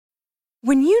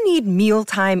When you need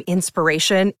mealtime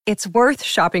inspiration, it's worth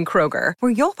shopping Kroger,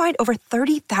 where you'll find over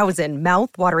 30,000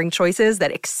 mouth-watering choices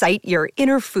that excite your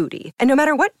inner foodie. And no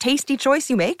matter what tasty choice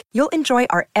you make, you'll enjoy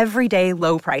our everyday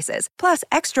low prices, plus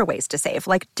extra ways to save,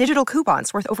 like digital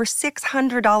coupons worth over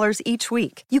 $600 each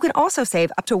week. You can also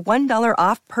save up to $1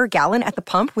 off per gallon at the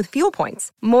pump with fuel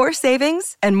points. More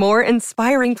savings and more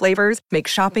inspiring flavors make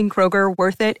shopping Kroger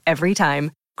worth it every time.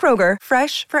 Kroger,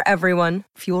 fresh for everyone.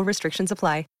 Fuel restrictions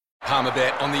apply.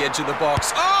 Palmerbet on the edge of the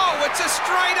box. Oh, it's a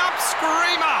straight-up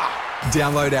screamer!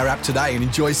 Download our app today and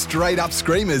enjoy straight-up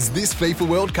screamers this FIFA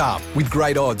World Cup with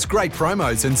great odds, great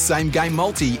promos and same-game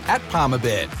multi at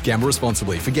Palmerbet. Gamble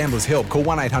responsibly. For Gamblers' Help, call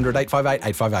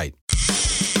 1-800-858-858.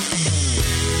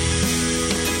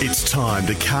 It's time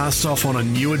to cast off on a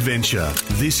new adventure.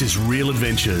 This is Real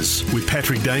Adventures with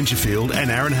Patrick Dangerfield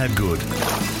and Aaron Habgood.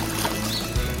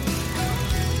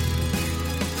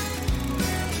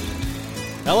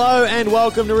 Hello and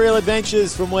welcome to Real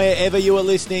Adventures from wherever you are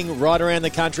listening right around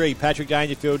the country. Patrick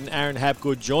Dangerfield and Aaron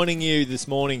Habgood joining you this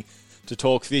morning to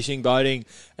talk fishing, boating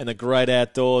and the great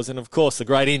outdoors and, of course, the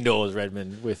great indoors,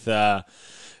 Redmond, with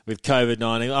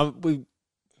COVID-19. We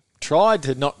tried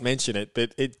to not mention it,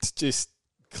 but it's just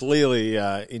clearly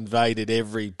invaded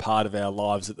every part of our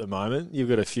lives at the moment. You've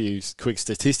got a few quick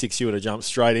statistics you want to jump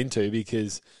straight into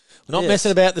because we're not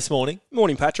messing about this morning.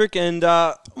 Morning, Patrick, and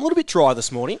I'm a little bit dry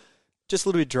this morning. Just a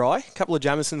little bit dry. A couple of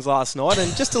Jamesons last night.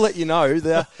 And just to let you know,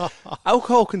 the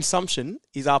alcohol consumption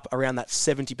is up around that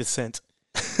 70%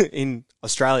 in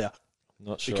Australia.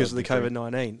 Not sure because of the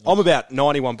COVID-19. I'm about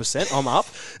 91%. I'm up.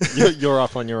 You're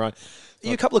up on your own. Are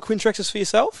you a couple of Quintrexes for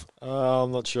yourself?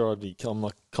 I'm not sure. I'm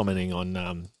not commenting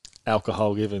on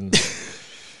alcohol, given a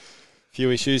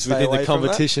few issues within the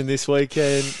competition this week,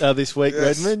 yes.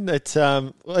 Redmond.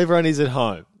 Everyone is at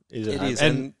home. It is.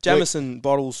 And Jameson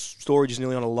bottles storage is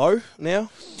nearly on a low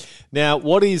now. Now,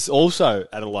 what is also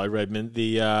at a low, Redmond,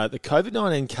 the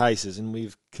COVID-19 cases, and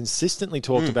we've consistently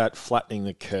talked about flattening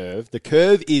the curve. The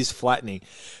curve is flattening,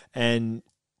 and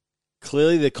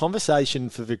clearly the conversation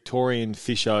for Victorian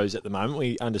fishers at the moment,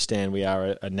 we understand we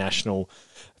are a national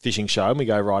fishing show and we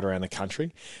go right around the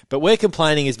country, but we're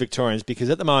complaining as Victorians because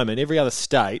at the moment every other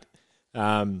state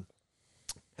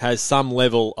has some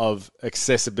level of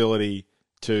accessibility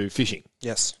to fishing.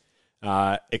 Yes.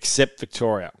 Except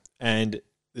Victoria. And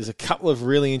there's a couple of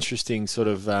really interesting sort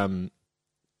of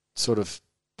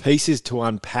pieces to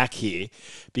unpack here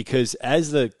because as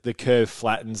the curve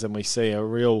flattens and we see a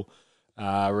real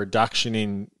reduction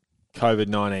in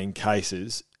COVID-19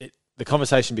 cases, the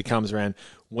conversation becomes around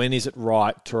when is it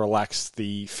right to relax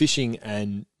the fishing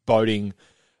and boating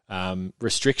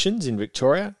restrictions in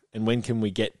Victoria and when can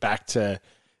we get back to,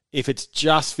 if it's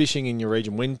just fishing in your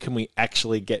region, when can we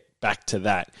actually get back to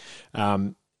that?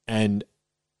 And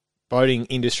Boating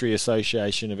Industry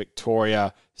Association of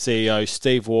Victoria CEO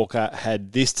Steve Walker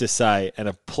had this to say and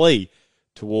a plea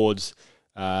towards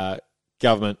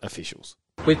government officials.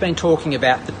 We've been talking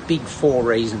about the big four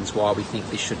reasons why we think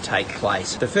this should take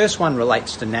place. The first one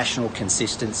relates to national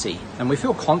consistency, and we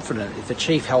feel confident if the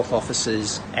chief health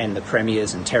officers and the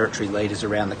premiers and territory leaders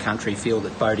around the country feel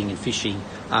that boating and fishing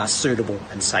are suitable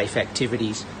and safe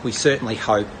activities. We certainly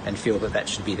hope and feel that that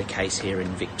should be the case here in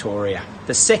Victoria.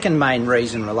 The second main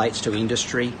reason relates to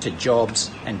industry, to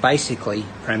jobs, and basically,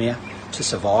 Premier, to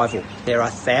survival. There are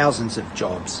thousands of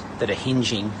jobs that are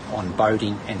hinging on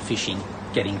boating and fishing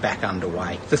getting back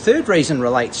underway. The third reason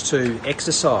relates to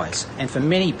exercise, and for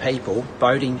many people,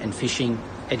 boating and fishing,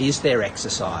 it is their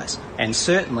exercise. And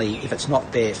certainly, if it's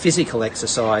not their physical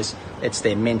exercise, it's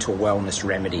their mental wellness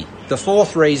remedy. The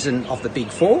fourth reason of the big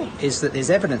four is that there's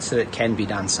evidence that it can be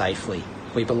done safely.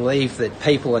 We believe that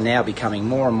people are now becoming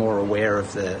more and more aware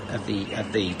of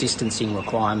the distancing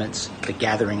requirements, the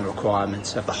gathering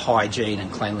requirements, of the hygiene and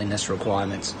cleanliness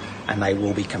requirements, and they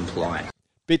will be compliant.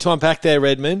 Bit to unpack there,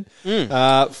 Redmond.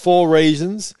 4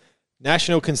 reasons: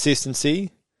 national consistency,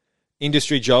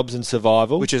 industry jobs and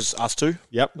survival. Which is us too.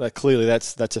 Yep, clearly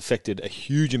that's affected a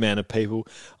huge amount of people.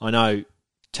 I know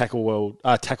tackle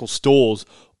stores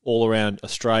all around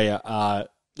Australia are...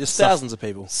 There's thousands of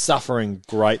people suffering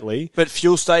greatly. But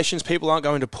fuel stations, people aren't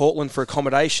going to Portland for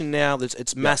accommodation now.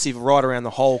 It's massive right around the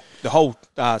whole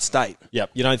state.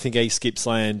 Yep. You don't think East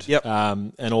Gippsland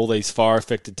and all these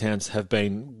fire-affected towns have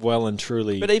been well and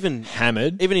truly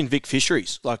hammered. Even in Vic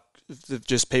Fisheries, like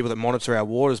just people that monitor our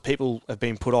waters, people have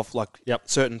been put off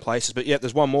certain places. But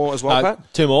there's one more as well,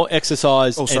 Pat. 2 more.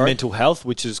 Exercise and mental health,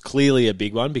 which is clearly a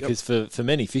big one because for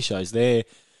many fishers there,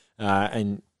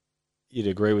 and you'd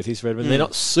agree with this, Redmond, they're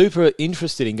not super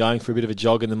interested in going for a bit of a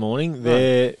jog in the morning.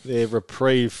 Their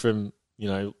reprieve from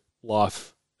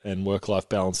life and work-life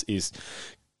balance is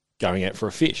going out for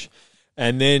a fish.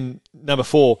 And then number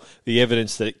 4, the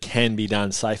evidence that it can be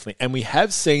done safely. And we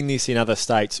have seen this in other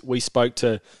states. We spoke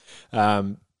to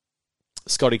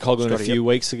Scotty Coughlin a few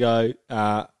weeks ago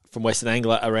from Western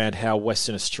Angler around how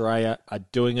Western Australia are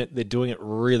doing it. They're doing it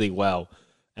really well.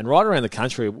 And right around the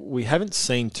country, we haven't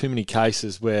seen too many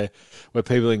cases where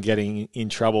people are getting in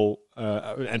trouble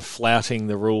and flouting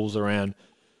the rules around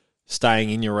staying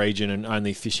in your region and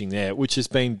only fishing there, which has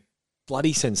been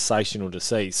bloody sensational to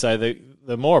see. So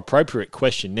the more appropriate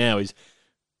question now is,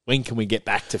 when can we get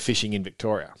back to fishing in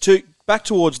Victoria? Back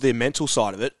towards the mental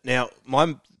side of it. Now,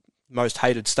 my most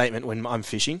hated statement when I'm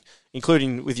fishing,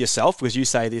 including with yourself, because you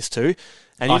say this too,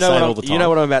 and you know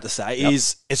what I'm about to say,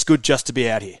 is it's good just to be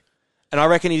out here. And I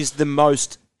reckon it is the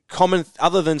most common,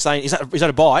 other than saying, is that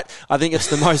a bite? I think it's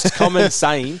the most common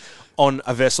saying on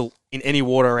a vessel in any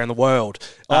water around the world.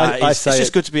 It's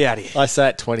just good to be out here. I say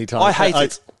it 20 times. I hate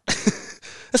it.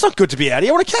 It's not good to be out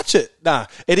here. I want to catch it. Nah,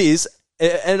 it is.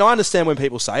 And I understand when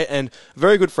people say it. And a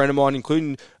very good friend of mine,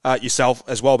 including yourself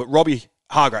as well, but Robbie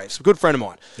Hargraves, a good friend of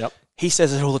mine. Yep. He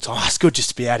says it all the time. Oh, it's good just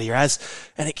to be out here,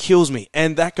 and it kills me.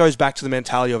 And that goes back to the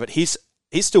mentality of it. He's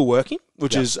still working,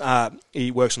 which is he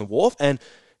works on the wharf, and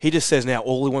he just says now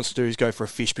all he wants to do is go for a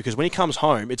fish, because when he comes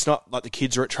home, it's not like the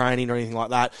kids are at training or anything like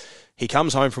that. He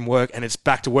comes home from work and it's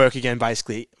back to work again,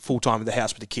 basically full time at the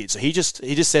house with the kids. So he just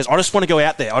says, I just want to go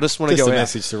out there. I just want to go out. Just a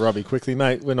message to Robbie quickly,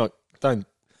 mate. We're not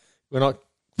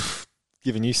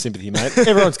giving you sympathy, mate.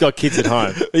 Everyone's got kids at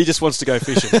home. He just wants to go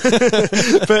fishing.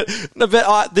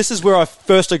 but this is where I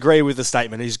first agree with the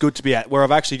statement. It's good to be out. Where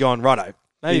I've actually gone, righto.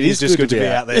 Maybe it is just good to be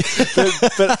out there.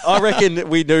 but I reckon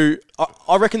we do.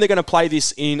 I reckon they're going to play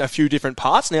this in a few different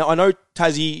parts. Now, I know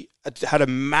Tassie had a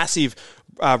massive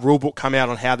rule book come out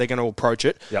on how they're going to approach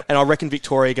it. Yep. And I reckon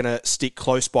Victoria are going to stick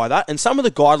close by that. And some of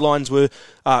the guidelines were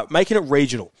making it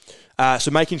regional. So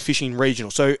making fishing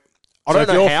regional. So I don't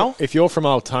know how. If you're from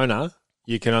Altona,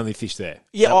 you can only fish there.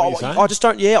 Yeah, I just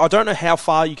don't. Yeah, I don't know how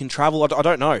far you can travel. I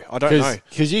don't know.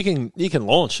 Because you can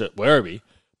launch at Werribee,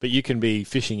 but you can be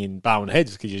fishing in Barwon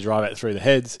Heads because you drive out through the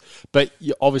heads. But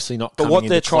you're obviously not coming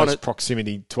into close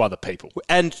proximity to other people.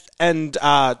 And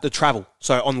the travel,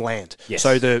 so on land. Yes.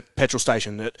 So the petrol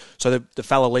station. So the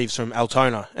fella leaves from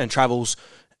Altona and travels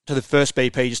to the first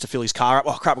BP just to fill his car up.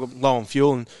 Oh, crap, I've got low on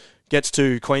fuel, and gets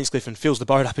to Queenscliff and fills the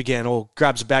boat up again, or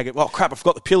grabs a bag of, oh, crap, I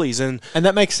forgot the pillies. And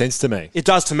that makes sense to me. It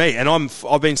does to me. And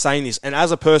I've been saying this. And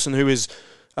as a person who is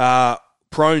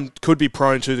could be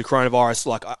prone to the coronavirus,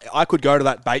 like I could go to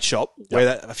that bait shop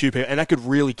where a few people, and that could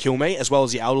really kill me, as well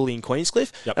as the elderly in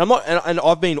Queenscliff. Yep. And and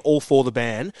I've been all for the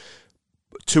ban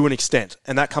to an extent,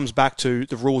 and that comes back to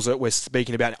the rules that we're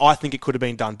speaking about. I think it could have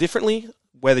been done differently,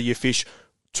 whether you fish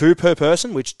 2 per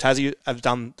person, which Tassie have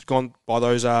gone by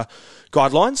those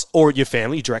guidelines, or your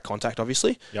family, direct contact,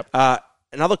 obviously. Yep.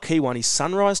 Another key one is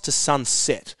sunrise to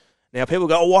sunset. Now, people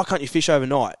go, oh, why can't you fish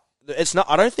overnight? It's not.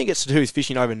 I don't think it's to do with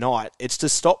fishing overnight. It's to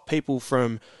stop people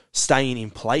from staying in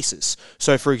places.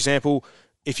 So, for example,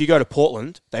 if you go to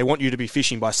Portland, they want you to be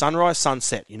fishing by sunrise,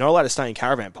 sunset. You're not allowed to stay in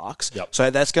caravan parks. Yep.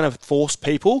 So that's going to force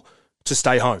people to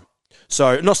stay home.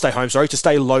 So, not stay home, sorry, to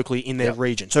stay locally in their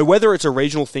region. So whether it's a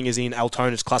regional thing as in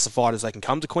Altona is classified as they can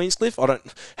come to Queenscliff,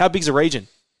 how big's a region?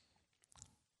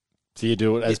 Do you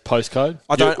do it as postcode?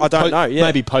 I don't know, yeah.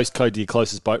 Maybe postcode to your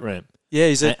closest boat ramp. Yeah,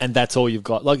 is it? And that's all you've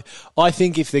got. Like, I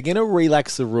think if they're going to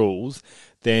relax the rules,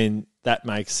 then that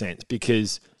makes sense,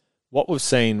 because what we've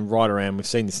seen we've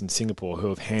seen this in Singapore, who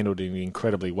have handled it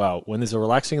incredibly well. When there's a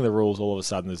relaxing of the rules, all of a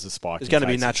sudden there's a spike. There's going to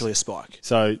be naturally a spike.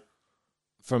 So,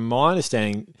 from my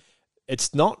understanding,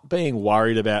 it's not being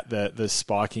worried about the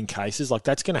spike in cases. Like,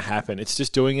 that's going to happen. It's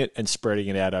just doing it and spreading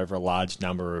it out over a large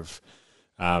number of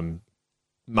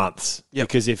months. Yep.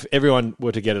 Because if everyone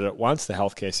were to get it at once, the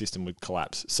healthcare system would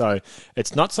collapse. So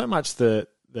it's not so much the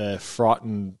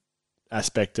frightened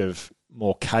aspect of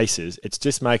more cases. It's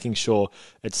just making sure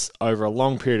it's over a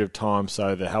long period of time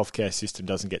so the healthcare system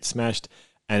doesn't get smashed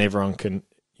and everyone can,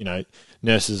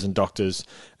 nurses and doctors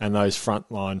and those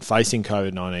frontline facing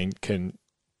COVID-19 can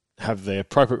have the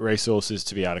appropriate resources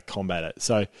to be able to combat it.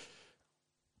 So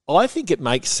I think it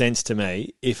makes sense to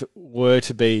me if it were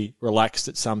to be relaxed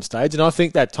at some stage, and I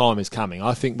think that time is coming.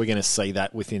 I think we're going to see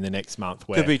that within the next month.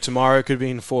 Could be tomorrow, could be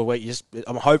in 4 weeks.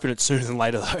 I'm hoping it's sooner than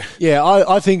later, though. Yeah,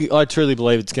 I truly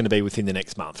believe it's going to be within the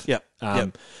next month. Yep.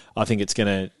 I think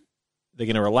they're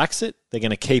going to relax it. They're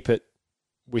going to keep it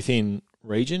within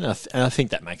region, and I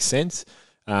think that makes sense.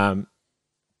 And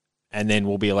then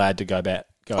we'll be allowed to go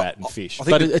out and fish.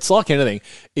 But it's like anything.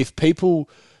 If people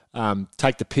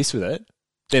take the piss with it,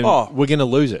 then we're going to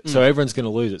lose it. So everyone's going to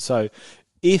lose it. So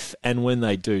if and when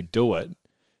they do it,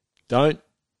 don't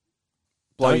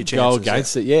blow your Don't chances. go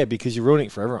against it, yeah, because you're ruining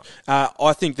it for everyone.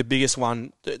 I think the biggest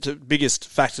one, the biggest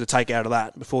factor to take out of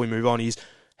that before we move on is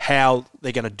how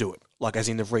they're going to do it, like as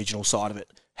in the regional side of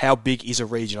it. How big is a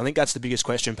region? I think that's the biggest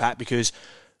question, Pat, because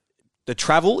the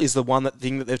travel is the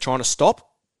thing that they're trying to stop.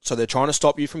 So they're trying to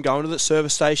stop you from going to the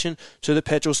service station, to the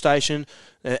petrol station,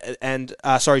 to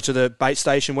the bait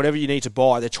station, whatever you need to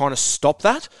buy. They're trying to stop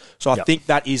that. So I think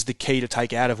that is the key to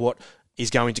take out of what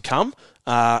is going to come.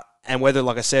 And whether,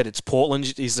 like I said, it's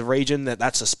Portland is the region,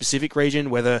 that's a specific region,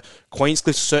 whether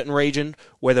Queenscliff's a certain region,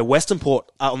 whether Western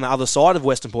Port on the other side of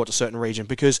Western Port's a certain region,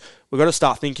 because we've got to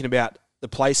start thinking about the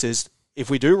places, if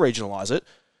we do regionalise it,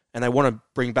 and they want to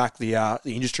bring back the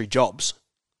industry jobs,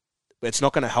 it's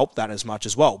not going to help that as much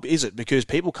as well, is it? Because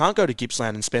people can't go to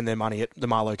Gippsland and spend their money at the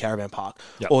Marlow Caravan Park,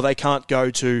 or they can't go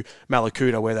to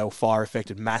Malakuta where they were fire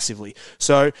affected massively.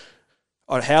 So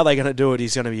on how they're going to do it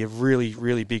is going to be a really,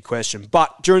 really big question.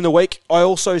 But during the week, I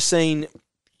also seen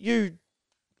you,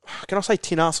 can I say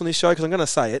tin ass on this show? Because I'm going to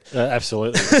say it.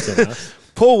 Absolutely.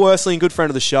 Paul Worsling, good friend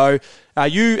of the show.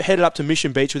 You headed up to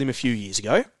Mission Beach with him a few years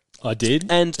ago. I did.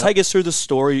 And take us through the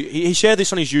story. He shared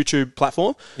this on his YouTube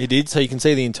platform. He did, so you can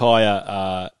see the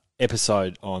entire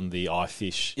episode on the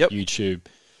iFish YouTube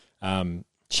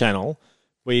channel.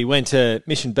 We went to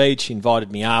Mission Beach, he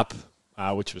invited me up,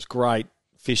 which was great.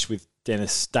 Fished with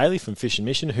Dennis Daly from Fish and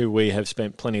Mission, who we have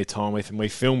spent plenty of time with and we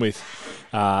filmed with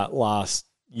last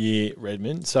year,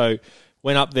 Redmond. So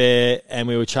went up there and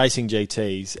we were chasing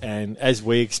GTs, and as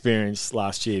we experienced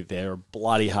last year, they're a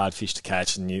bloody hard fish to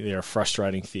catch and they're a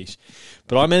frustrating fish.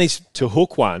 But I managed to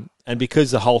hook one, and because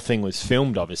the whole thing was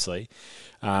filmed, obviously,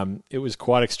 it was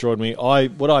quite extraordinary.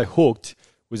 What I hooked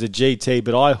was a GT,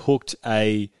 but I hooked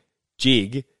a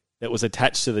jig that was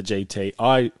attached to the GT.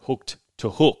 I hooked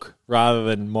to hook rather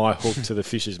than my hook to the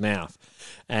fish's mouth.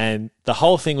 And the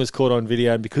whole thing was caught on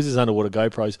video, and because there's underwater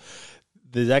GoPros,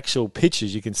 there's actual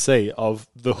pictures you can see of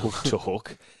the hook to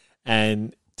hook.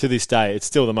 And to this day, it's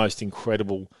still the most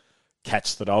incredible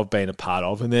catch that I've been a part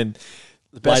of. And then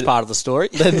the best part of the story.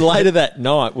 Then later that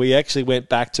night, we actually went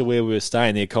back to where we were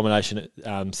staying, the accommodation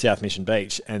at South Mission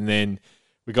Beach. And then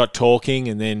we got talking,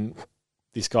 and then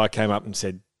this guy came up and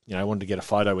said, I wanted to get a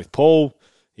photo with Paul.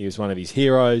 He was one of his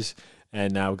heroes.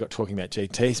 And we got talking about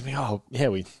GTs.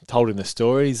 We told him the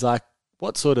story. He's like,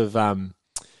 what sort of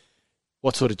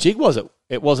jig was it?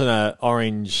 It wasn't an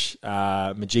orange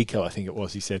Majiko, I think it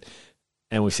was, he said.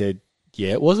 And we said,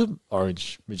 yeah, it was an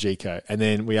orange Majiko. And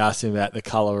then we asked him about the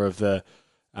colour of the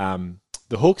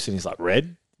hooks, and he's like,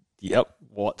 red. Yep.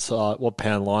 What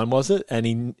pound line was it?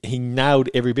 And he nailed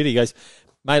every bit. He goes,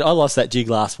 mate, I lost that jig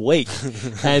last week.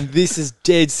 And this is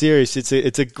dead serious.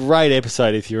 It's a great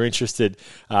episode. If you're interested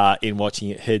in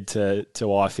watching it, head to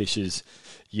iFish's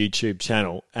YouTube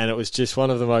channel. And it was just one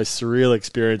of the most surreal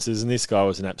experiences, and this guy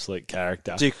was an absolute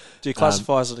character. Do you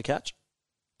classify as a catch?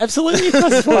 Absolutely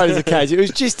classified as a catch. It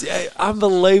was just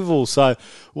unbelievable. So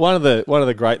one of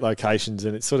the great locations,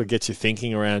 and it sort of gets you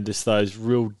thinking around just those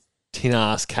real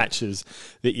tin-ass catches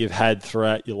that you've had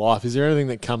throughout your life. Is there anything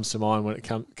that comes to mind when it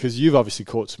comes... Because you've obviously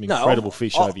caught some incredible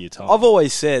fish over your time. I've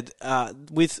always said,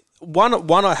 with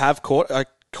one I have caught, I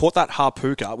caught that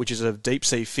harpooka, which is a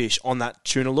deep-sea fish, on that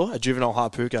tuna lure, a juvenile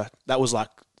harpooka. That was like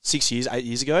 8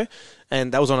 years ago,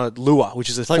 and that was on a lure, which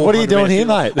is a... Like, what are you doing here,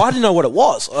 mate? I didn't know what it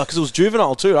was, because it was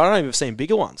juvenile too. I don't even have seen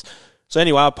bigger ones. So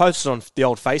anyway, I posted on the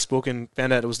old Facebook and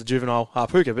found out it was the juvenile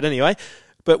harpooka. But anyway,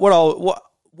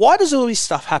 why does all this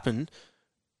stuff happen?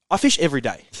 I fish every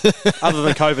day, other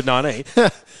than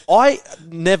COVID-19. I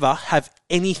never have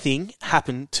anything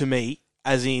happen to me,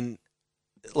 as in,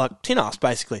 like, tin ass,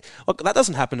 basically. Look, that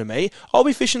doesn't happen to me. I'll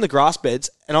be fishing the grass beds,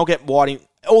 and I'll get whiting.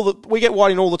 We get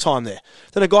whiting all the time there.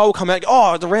 Then a guy will come out and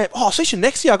go, the ramp, I was fishing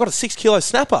next year, I got a 6 kilo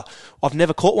snapper. I've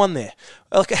never caught one there.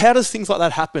 Like, how does things like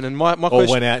that happen? And my question...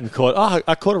 Or went out and caught,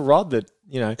 I caught a rod that,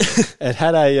 it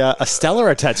had a Stella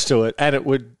attached to it, and it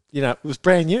would... it was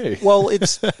brand new. Well,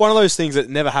 it's one of those things that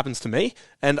never happens to me.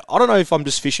 And I don't know if I'm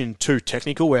just fishing too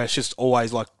technical, where it's just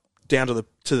always like down to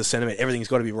the centimetre, everything's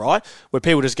got to be right. Where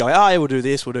people just go, yeah, we'll do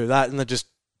this, we'll do that, and then just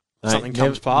something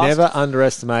comes past. Never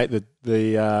underestimate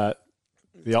the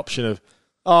option of,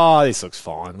 this looks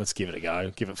fine, let's give it a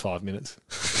go. Give it 5 minutes.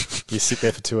 You sit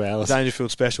there for 2 hours.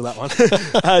 Dangerfield special, that one.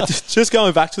 Just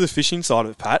going back to the fishing side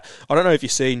of it, Pat, I don't know if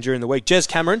you've seen during the week, Jez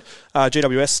Cameron,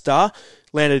 GWS star,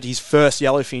 landed his first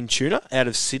yellowfin tuna out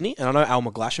of Sydney. And I know Al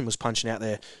McGlashan was punching out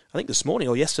there, I think this morning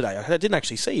or yesterday. I didn't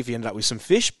actually see if he ended up with some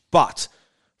fish. But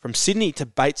from Sydney to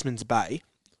Batesman's Bay,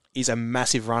 is a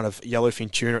massive run of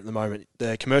yellowfin tuna at the moment.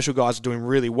 The commercial guys are doing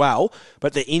really well,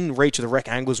 but they're in reach of the wreck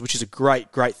anglers, which is a great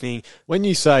thing. When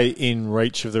you say in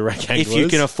reach of the wreck anglers... If you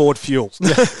can afford fuel.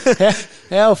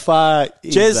 How far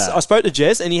is that? I spoke to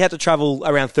Jez, and he had to travel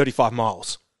around 35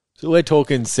 miles. So we're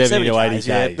talking 70 to 80 Ks, days.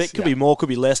 yeah. But it could be more, could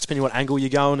be less, depending on what angle you're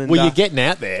going. And, well, you're getting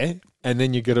out there, and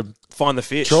then you've got to find the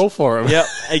fish. Trawl for them. Yeah,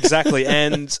 exactly.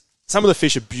 And some of the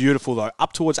fish are beautiful, though.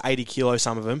 Up towards 80 kilos,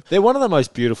 some of them. They're one of the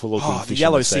most beautiful looking fish. The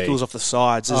yellow in the sea. sickles off the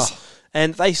sides.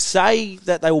 And they say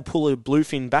that they will pull a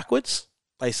bluefin backwards.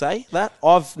 They say that.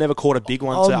 I've never caught a big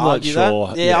one to argue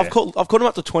that. Yeah, I've caught them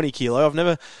up to 20 kilo.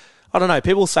 I don't know.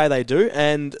 People say they do,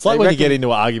 and it's like when you get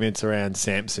into arguments around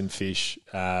Samson fish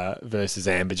versus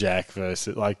amberjack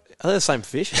versus like are they the same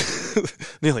fish?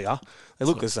 Nearly are. They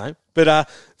look the same, but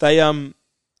the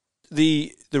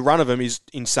run of them is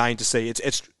insane to see.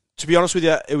 It's to be honest with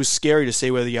you, it was scary to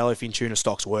see where the yellowfin tuna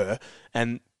stocks were,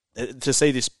 and to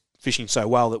see this fishing so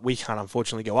well that we can't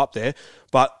unfortunately go up there.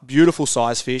 But beautiful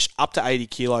size fish, up to 80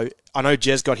 kilo. I know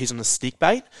Jez got his on the stick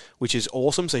bait, which is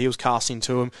awesome. So he was casting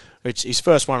to him. It's his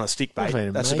first one on a stick bait.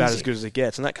 That's about as good as it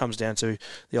gets. And that comes down to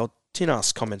the old tin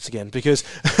ass comments again, because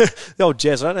the old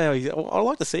Jez, I don't know I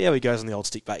like to see how he goes on the old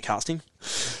stick bait casting.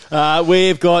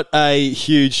 We've got a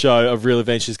huge show of Real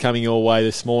Adventures coming your way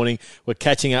this morning. We're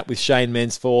catching up with Shane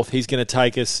Mensforth. He's going to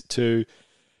take us to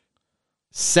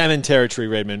salmon territory,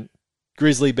 Redmond.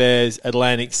 Grizzly bears,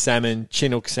 Atlantic salmon,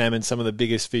 Chinook salmon, some of the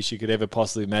biggest fish you could ever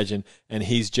possibly imagine, and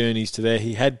his journeys to there.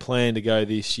 He had planned to go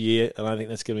this year, and I think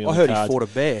that's going to be on the cards. I heard he fought a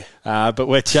bear. But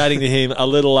we're chatting to him a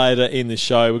little later in the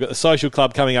show. We've got the Social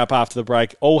Club coming up after the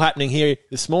break, all happening here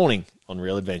this morning on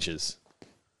Real Adventures.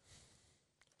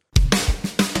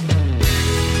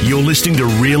 You're listening to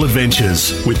Real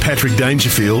Adventures with Patrick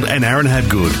Dangerfield and Aaron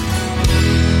Habgood.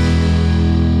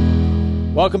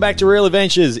 Welcome back to Real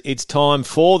Adventures. It's time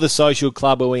for the Social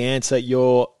Club, where we answer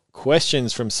your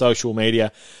questions from social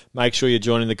media. Make sure you're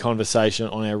joining the conversation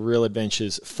on our Real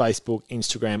Adventures Facebook,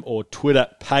 Instagram or Twitter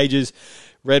pages.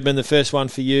 Redmond, the first one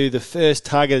for you. The first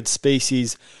targeted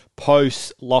species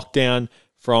post-lockdown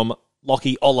from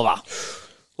Lockie Oliver.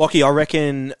 Lockie, I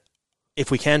reckon if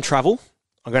we can travel,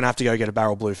 I'm going to have to go get a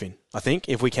barrel bluefin. I think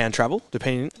if we can travel,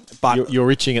 depending. But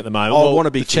you're itching at the moment. I want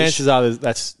a big fish. Chances are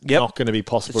that's not going to be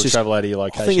possible to travel out of your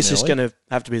location. I think it's just going to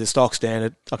have to be the stock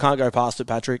standard. I can't go past it,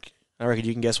 Patrick. I reckon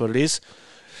you can guess what it is.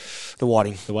 The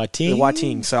whiting. The whiting. The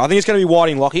whiting. So I think it's going to be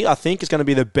whiting, Lockie. I think it's going to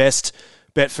be the best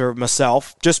bet for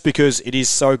myself, just because it is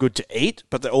so good to eat,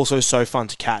 but they're also so fun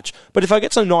to catch. But if I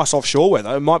get some nice offshore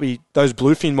weather, it might be those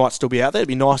bluefin might still be out there. It'd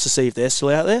be nice to see if they're still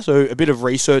out there. So a bit of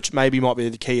research maybe might be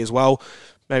the key as well.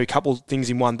 Maybe a couple of things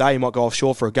in one day. You might go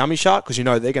offshore for a gummy shark because you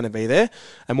know they're going to be there.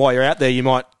 And while you're out there, you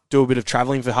might do a bit of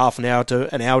travelling for half an hour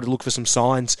to an hour to look for some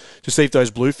signs to see if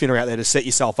those bluefin are out there to set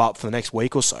yourself up for the next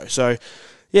week or so. So,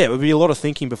 yeah, it would be a lot of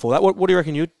thinking before that. What do you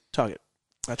reckon you'd target,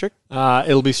 Patrick?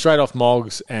 It'll be straight off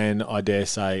Moggs, and I dare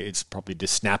say it's probably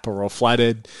just snapper or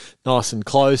flathead, nice and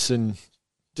close, and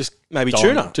just maybe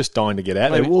tuna. Just dying to get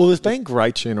out there. Well, there's been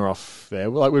great tuna off there.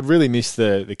 Like, we'd really missed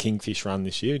the kingfish run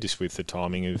this year, just with the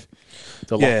timing of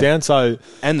the lockdown. So,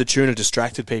 and the tuna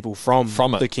distracted people from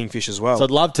the kingfish as well. So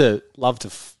I'd love to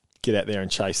get out there and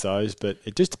chase those, but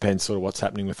it just depends sort of what's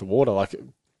happening with the water. Like,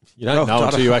 you don't know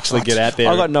until you actually get out there.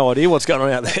 I've got no idea what's going on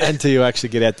out there until you actually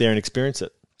get out there and experience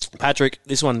it. Patrick,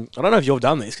 this one, I don't know if you've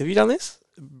done this. Have you done this?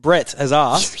 Brett has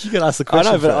asked. You can ask the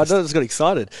question. I know, but first. I just got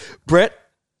excited. Brett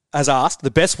has asked the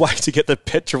best way to get the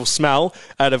petrol smell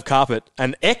out of carpet.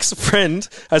 An ex-friend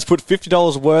has put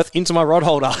 $50 worth into my rod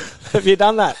holder. Have you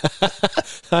done that?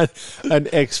 An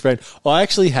ex-friend. I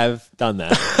actually have done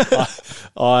that.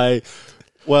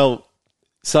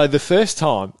 So the first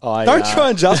time I... Don't try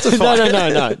and justify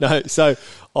it. No. So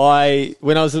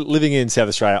when I was living in South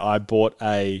Australia, I bought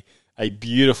a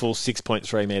beautiful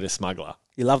 6.3 metre smuggler.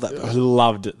 You love that? I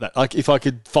loved that. Like, if I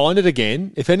could find it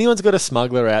again, if anyone's got a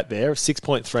smuggler out there,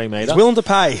 6.3 metre... He's willing to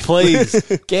pay. Please,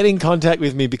 get in contact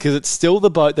with me, because it's still the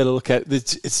boat that I look at.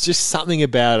 It's just something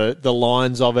about it, the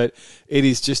lines of it. It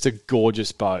is just a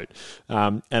gorgeous boat.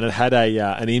 And it had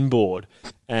an inboard.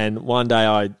 And one day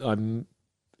I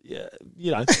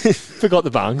forgot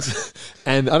the bungs.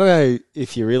 And I don't know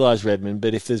if you realise, Redmond,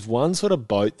 but if there's one sort of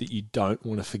boat that you don't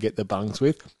want to forget the bungs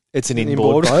with, it's an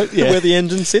inboard boat. Yeah. Where the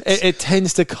engine sits. It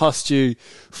tends to cost you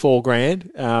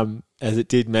 $4,000, as it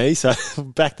did me. So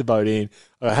back the boat in.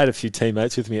 I had a few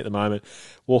teammates with me at the moment,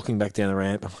 walking back down the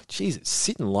ramp. I'm like, geez, it's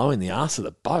sitting low in the arse of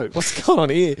the boat. What's going on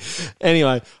here?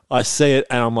 Anyway, I see it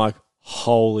and I'm like,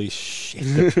 holy shit,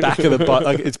 the back of the boat,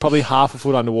 like, it's probably half a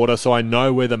foot underwater, so I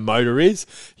know where the motor is.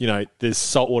 You know, there's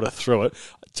salt water through it.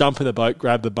 I jump in the boat,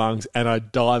 grab the bungs, and I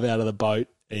dive out of the boat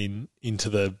into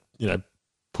the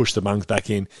push the bungs back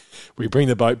in. We bring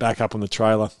the boat back up on the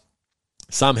trailer.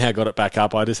 Somehow got it back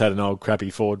up. I just had an old crappy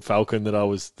Ford Falcon that I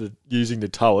was using to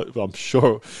tow it. I'm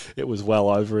sure it was well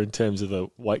over in terms of the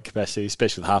weight capacity,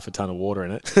 especially with half a ton of water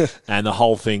in it. And the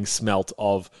whole thing smelt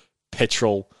of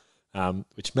petrol,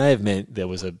 which may have meant there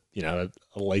was a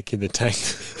leak in the tank.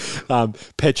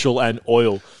 Petrol and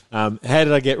oil. How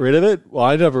did I get rid of it? Well,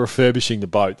 I ended up refurbishing the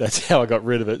boat. That's how I got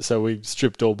rid of it. So we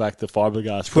stripped all back the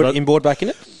fiberglass. Put it inboard back in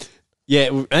it?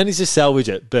 Yeah, and it's just salvage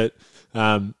it, but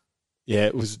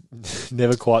it was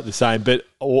never quite the same. But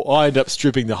I ended up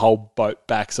stripping the whole boat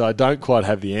back, so I don't quite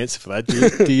have the answer for that.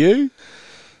 Do you?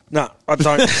 No, I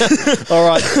don't. All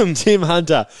right, Tim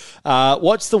Hunter,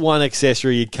 what's the one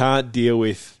accessory you can't deal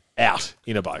with out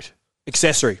in a boat?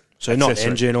 Accessory. So not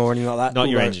engine or anything like that? Not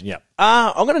your engine, yeah.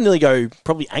 I'm going to nearly go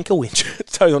probably anchor winch, to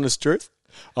tell you the honest truth.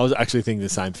 I was actually thinking the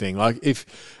same thing. Like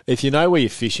if you know where you're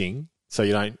fishing, so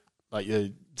you don't, like your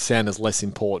sound is less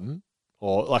important,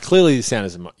 or like clearly the sound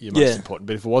is your most important,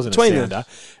 but if it wasn't a sounder,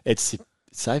 it's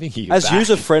saving you as back.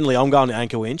 User-friendly, I'm going to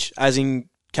anchor winch, as in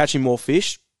catching more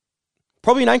fish.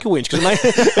 Probably an anchor winch, because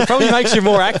it probably makes you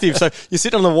more active. So you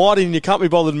sit on the whiting and you can't be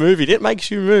bothered moving. It makes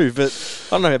you move, but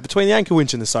I don't know, between the anchor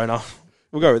winch and the sonar.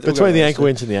 We'll go with between the anchor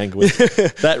winch and the anchor winch.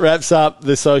 That wraps up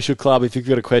the social club. If you've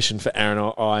got a question for Aaron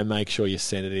or I, make sure you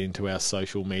send it into our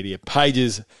social media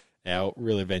pages, our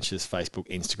Real Adventures Facebook,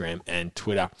 Instagram and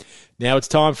Twitter. Now it's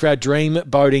time for our dream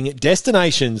boating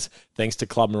destinations, thanks to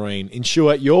Club Marine.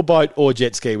 Insure your boat or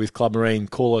jet ski with Club Marine.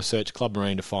 Call or search Club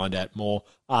Marine to find out more.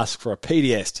 Ask for a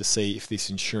PDS to see if this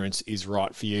insurance is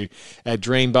right for you. Our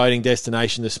dream boating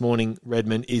destination this morning,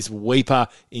 Redmond, is Weipa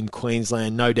in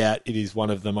Queensland. No doubt it is one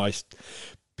of the most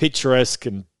picturesque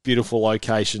and beautiful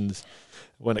locations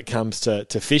when it comes to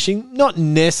fishing. Not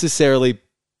necessarily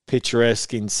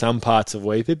picturesque in some parts of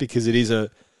Weipa because it is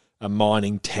a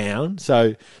mining town.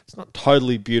 So it's not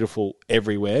totally beautiful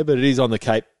everywhere, but it is on the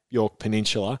Cape York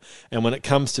Peninsula. And when it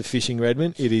comes to fishing,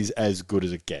 Redmond, it is as good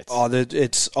as it gets.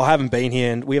 I haven't been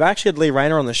here, and we've actually had Lee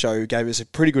Rayner on the show who gave us a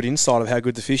pretty good insight of how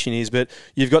good the fishing is. But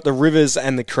you've got the rivers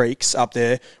and the creeks up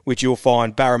there, which you'll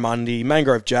find barramundi,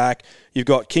 mangrove jack. You've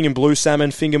got king and blue salmon,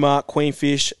 fingermark,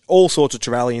 queenfish, all sorts of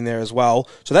trevally in there as well.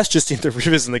 So that's just in the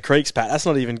rivers and the creeks, Pat. That's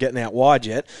not even getting out wide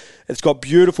yet. It's got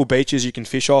beautiful beaches you can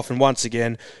fish off. And once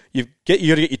again, you got to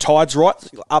get your tides right.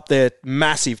 Up there,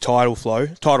 massive tidal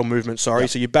movement, sorry. Yep.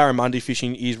 So your barramundi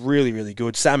fishing is really, really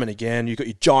good. Salmon again. You've got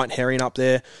your giant herring up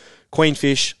there.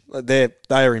 Queenfish, they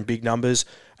are in big numbers.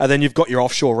 And then you've got your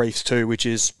offshore reefs too, which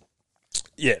is...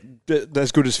 yeah,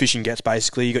 as good as fishing gets,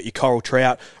 basically. You got your coral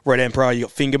trout, red emperor, you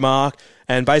got fingermark,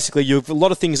 and basically you have a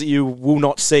lot of things that you will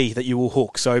not see that you will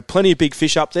hook. So plenty of big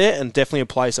fish up there, and definitely a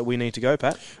place that we need to go,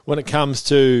 Pat. When it comes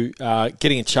to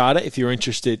getting a charter, if you're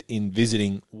interested in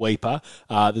visiting Weipa,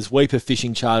 there's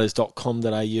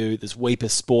weipafishingcharters.com.au, there's Weipa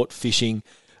Sport Fishing,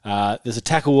 there's a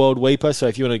Tackle World Weipa, so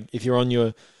if you're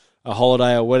on a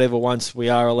holiday or whatever, once we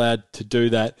are allowed to do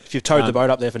that. If you've towed the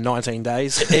boat up there for 19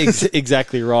 days.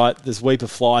 Exactly right. There's Weipa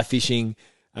Fly Fishing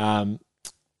and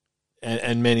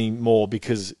many more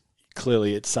because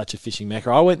clearly it's such a fishing mecca.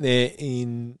 I went there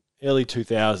in early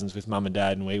 2000s with Mum and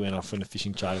Dad and we went off on a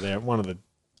fishing charter there. One of the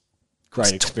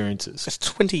great experiences. It's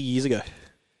 20 years ago.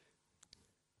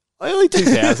 Early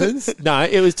 2000s? No,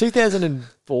 it was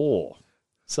 2004.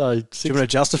 So, do you want to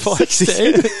justify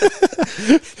 16?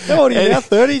 How old are you now?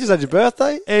 30? Just had your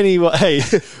birthday? Anyway,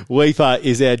 Weipa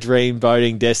is our dream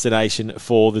boating destination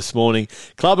for this morning.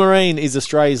 Club Marine is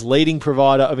Australia's leading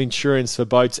provider of insurance for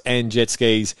boats and jet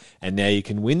skis. And now you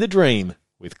can win the dream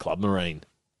with Club Marine.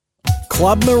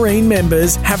 Club Marine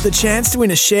members have the chance to win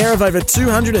a share of over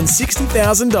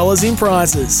 $260,000 in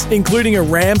prizes, including a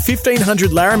Ram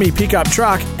 1500 Laramie pickup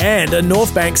truck and a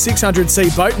Northbank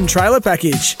 600C boat and trailer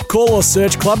package. Call or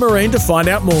search Club Marine to find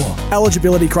out more.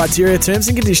 Eligibility criteria, terms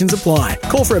and conditions apply.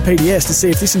 Call for a PDS to see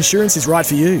if this insurance is right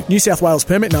for you. New South Wales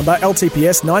permit number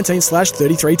LTPS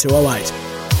 19/33208.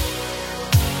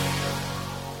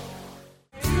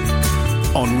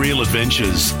 On Real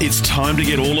Adventures, it's time to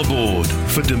get all aboard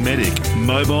for Dometic,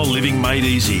 mobile living made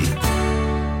easy.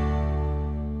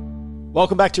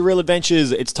 Welcome back to Real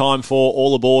Adventures. It's time for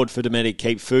All Aboard for Dometic.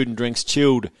 Keep food and drinks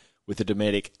chilled with the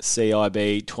Dometic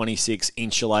CIB 26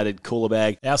 insulated cooler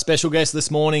bag. Our special guest this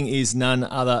morning is none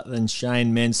other than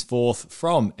Shane Mensforth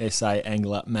from SA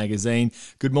Angler Magazine.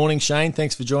 Good morning, Shane.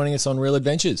 Thanks for joining us on Real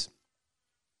Adventures.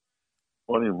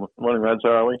 Morning, Raj. How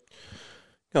are we?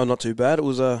 Oh, not too bad. It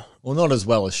was well, not as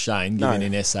well as Shane, given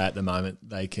in SA at the moment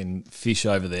they can fish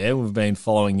over there. We've been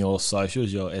following your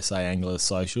socials, your SA Angler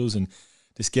socials, and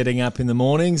just getting up in the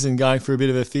mornings and going for a bit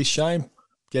of a fish, Shane,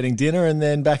 getting dinner and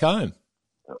then back home.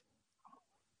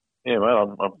 Yeah,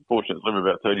 mate, I'm fortunate to live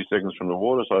about 30 seconds from the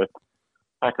water, so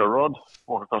pack a rod,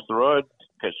 walk across the road,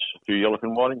 catch a few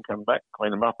yellowfin whiting, come back,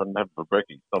 clean them up and have them for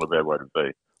brekkie. It's not a bad way to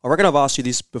be. I reckon I've asked you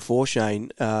this before,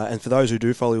 Shane, and for those who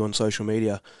do follow you on social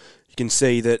media, you can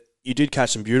see that you did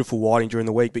catch some beautiful whiting during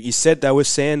the week, but you said they were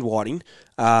sand whiting,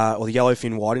 or the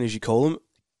yellowfin whiting as you call them.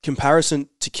 Comparison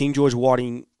to King George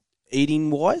whiting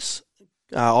eating-wise?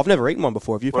 I've never eaten one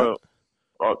before. Have you? Well,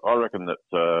 I reckon that,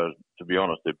 to be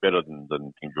honest, they're better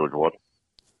than King George whiting.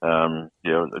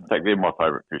 Yeah, in fact, they're my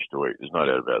favourite fish to eat. There's no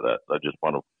doubt about that. They're just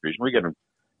wonderful fish. We get them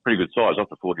pretty good size, up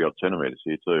to 40-odd centimetres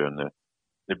here too, and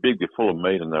they're big, they're full of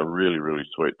meat, and they're really, really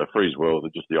sweet. They freeze well. They're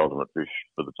just the ultimate fish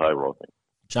for the table, I think.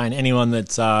 Shane, anyone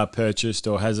that's purchased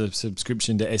or has a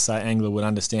subscription to SA Angler would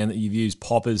understand that you've used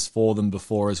poppers for them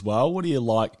before as well. What do you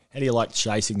like? How do you like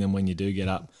chasing them when you do get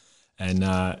up and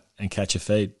catch a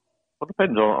feed? Well, it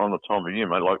depends on the time of year,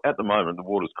 mate. Like at the moment, the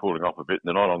water's cooling off a bit, and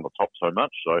they're not on the top so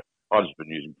much. So I've just been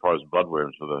using frozen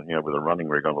bloodworms with a running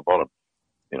rig on the bottom.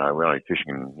 We're only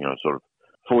fishing, sort of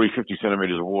 40, 50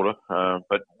 centimetres of water.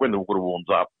 But when the water warms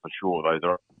up, for sure,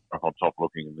 they're up on top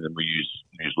looking, and then we use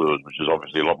lures, which is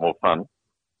obviously a lot more fun.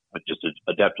 But just to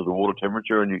adapt to the water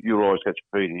temperature, and you'll always catch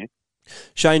a feed here.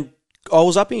 Shane, I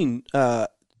was up in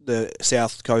the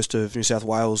south coast of New South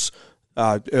Wales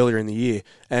earlier in the year,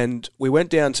 and we went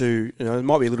down to, it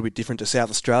might be a little bit different to South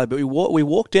Australia, but we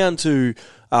walked down to,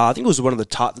 I think it was one of the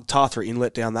Tarthra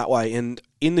Inlet down that way, and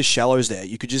in the shallows there,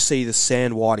 you could just see the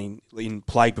sand whiting in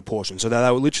plague proportion. So they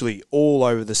were literally all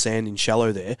over the sand in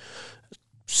shallow there.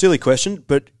 Silly question,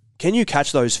 but can you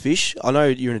catch those fish? I know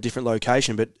you're in a different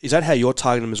location, but is that how you're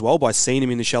targeting them as well, by seeing them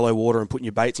in the shallow water and putting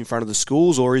your baits in front of the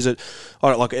schools, or is it?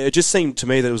 It just seemed to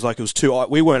me that it was too.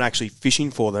 We weren't actually fishing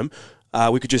for them.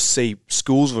 We could just see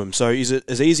schools of them. So is it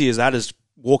as easy as that, as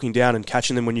walking down and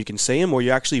catching them when you can see them, or are you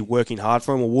actually working hard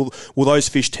for them, or will those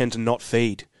fish tend to not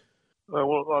feed?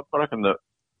 Well, I reckon that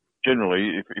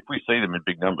generally, if we see them in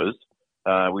big numbers,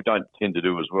 we don't tend to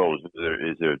do as well as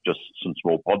if there are just some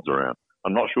small pods around.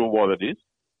 I'm not sure why that is.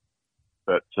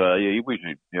 But, we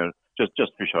usually,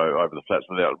 just fish over the flats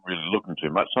without really looking too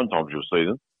much. Sometimes you'll see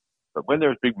them. But when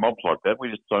there's big mobs like that, we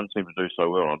just don't seem to do so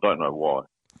well, and I don't know why.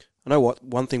 I know what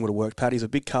one thing would have worked, Paddy's a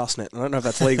big cast net. I don't know if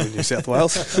that's legal in New South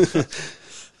Wales.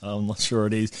 I'm not sure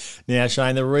it is. Now,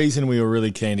 Shane, the reason we were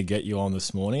really keen to get you on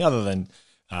this morning, other than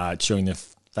chewing the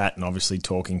fat and obviously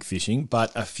talking fishing,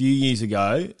 but a few years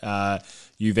ago,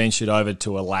 you ventured over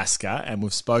to Alaska, and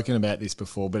we've spoken about this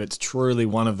before, but it's truly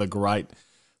one of the great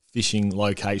fishing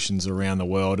locations around the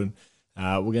world, and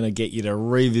we're going to get you to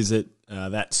revisit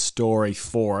that story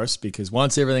for us, because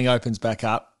once everything opens back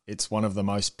up, it's one of the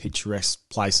most picturesque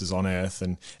places on earth,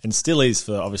 and still is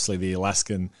for obviously the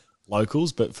Alaskan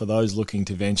locals, but for those looking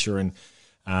to venture and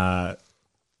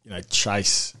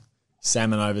chase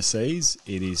salmon overseas,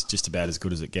 it is just about as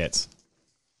good as it gets.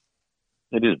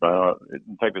 It is, but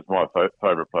in fact, it's my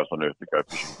favourite place on earth to go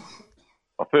fishing.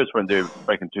 I first went there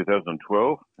back in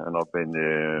 2012, and I've been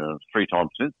there 3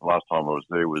 times since. The last time I was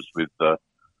there was with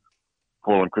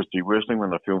Paul and Christy Worsling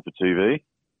when they filmed for TV.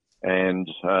 And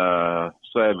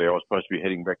sadly, I was supposed to be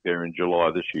heading back there in July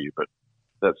this year, but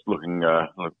that's looking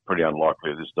pretty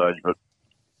unlikely at this stage. But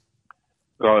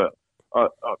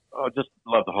I just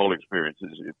love the whole experience.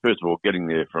 First of all, getting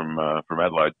there from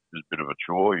Adelaide is a bit of a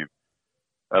chore.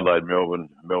 Adelaide, Melbourne,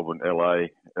 LA,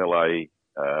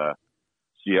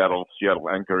 Seattle,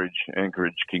 Anchorage,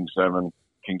 King Salmon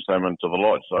to the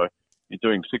lodge. So you're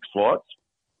doing 6 flights.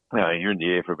 You're in the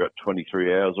air for about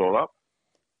 23 hours all up.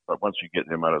 But once you get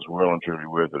there, mate, it's well and truly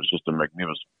worth it. It's just a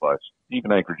magnificent place.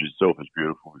 Even Anchorage itself is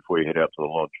beautiful before you head out to the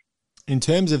lodge. In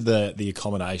terms of the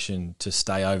accommodation to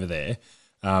stay over there,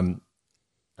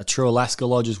 a True Alaska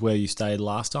Lodge is where you stayed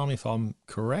last time, if I'm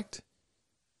correct?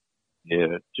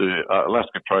 Yeah, to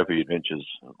Alaska Trophy Adventures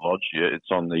Lodge. Yeah,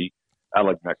 it's on the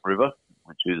Alagnak River,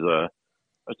 which is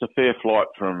it's a fair flight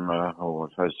from, I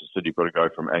suppose you've got to go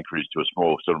from Anchorage to a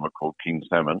small settlement called King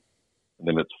Salmon, and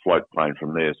then it's a float plane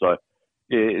from there. So,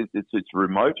 yeah, it's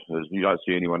remote. You don't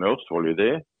see anyone else while you're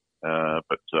there.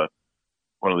 But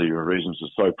one of the reasons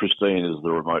it's so pristine is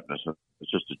the remoteness.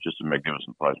 It's just a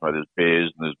magnificent place, mate. There's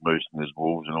bears and there's moose and there's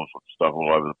wolves and all sorts of stuff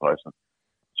all over the place. And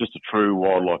it's just a true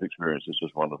wildlife experience. It's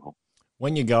just wonderful.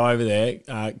 When you go over there,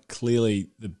 clearly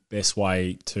the best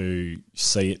way to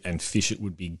see it and fish it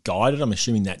would be guided. I'm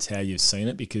assuming that's how you've seen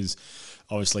it, because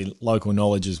obviously local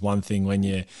knowledge is one thing when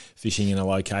you're fishing in a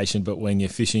location, but when you're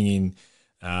fishing in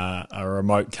a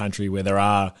remote country where there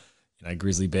are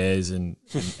grizzly bears and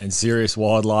serious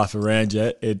wildlife around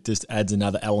you, it just adds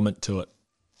another element to it.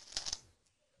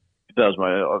 It does,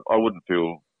 mate. I wouldn't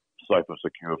feel safe or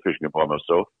secure fishing it by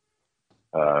myself.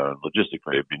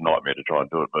 Logistically, it'd be a nightmare to try and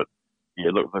do it. But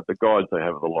yeah, look, the guides they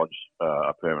have at the lodge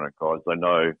are permanent guides. They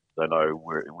know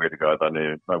where to go. They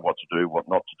know what to do, what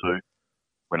not to do,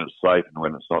 when it's safe and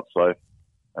when it's not safe.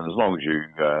 And as long as you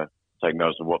take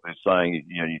notice of what they're saying,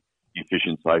 you fish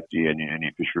in safety and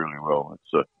you fish really well.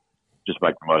 It's just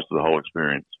make the most of the whole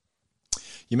experience.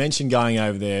 You mentioned going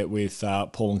over there with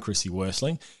Paul and Chrissy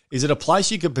Worsling. Is it a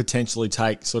place you could potentially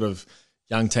take sort of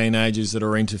young teenagers that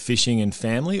are into fishing and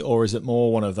family, or is it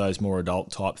more one of those more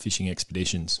adult-type fishing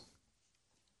expeditions?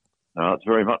 No, it's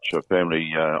very much a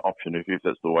family option if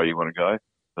that's the way you want to go.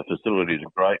 The facilities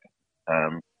are great.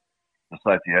 The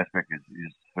safety aspect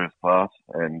is first class.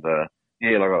 And, a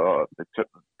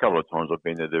couple of times I've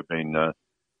been there, there have been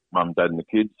mum, dad and the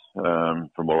kids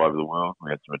from all over the world.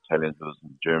 We had some Italians with us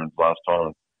and Germans last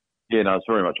time. Yeah, no, it's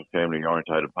very much a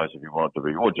family-orientated place if you want it to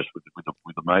be, or just with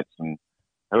the mates. And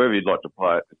however you'd like to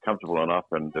play it, it's comfortable enough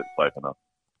and it's safe enough.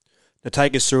 Now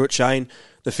take us through it, Shane,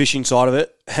 the fishing side of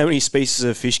it. How many species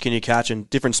of fish can you catch, and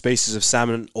different species of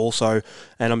salmon also?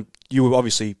 And you were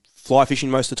obviously fly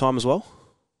fishing most of the time as well?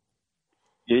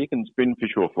 Yeah, you can spin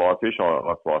fish or fly fish. I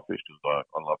like fly fish because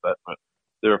I love that. But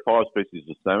there are 5 species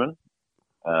of salmon.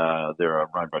 There are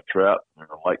rainbow trout. There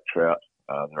are lake trout.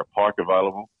 There are pike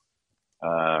available.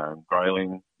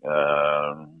 Grayling.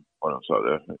 What else are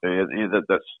there? Yeah,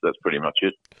 that's pretty much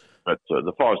it. But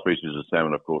the 5 species of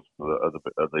salmon, of course,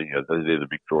 they're the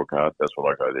big draw card. That's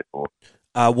what I go there for.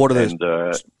 What are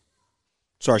those?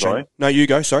 Sorry, Shane. No, you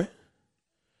go. Sorry.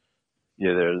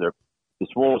 Yeah, they're the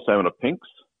smaller salmon are pinks.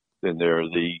 Then there are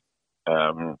the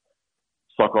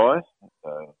sockeye.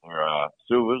 There are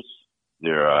silvers.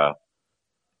 There are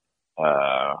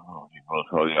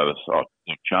the others?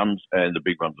 The chums, and the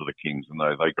big ones are the kings, and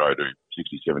they grow to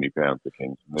 60, 70 pounds. The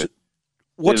kings. And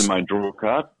they're the main draw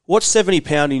card. What's 70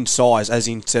 pound in size, as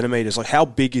in centimetres? Like, how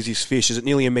big is this fish? Is it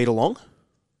nearly a metre long?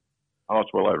 Oh,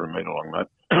 it's well over a metre long, mate.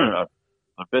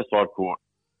 The best I've caught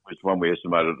was one we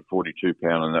estimated at 42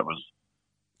 pound, and that was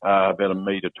about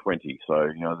 $1.20. So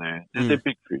they're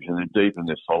big fish, and they're deep and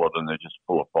they're solid, and they're just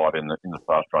full of fight in the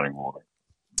fast running water.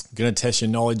 I'm going to test your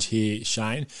knowledge here,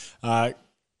 Shane.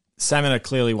 Salmon are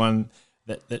clearly one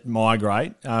that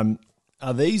migrate.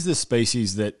 Are these the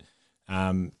species that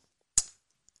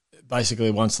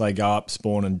basically once they go up,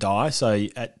 spawn and die? So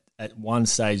at one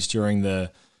stage during the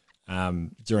year,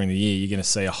 you're going to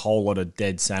see a whole lot of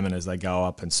dead salmon as they go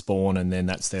up and spawn, and then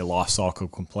that's their life cycle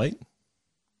complete?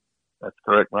 That's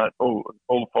correct, mate. All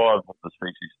 5 of the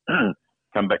species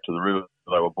come back to the river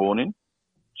they were born in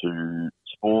to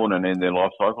spawn and end their life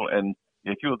cycle. And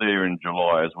if you're there in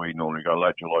July, as we normally go,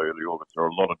 late July, early August, there are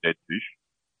a lot of dead fish.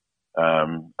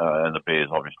 And the bears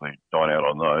obviously dine out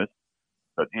on those.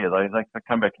 But yeah, they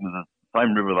come back into the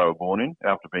same river they were born in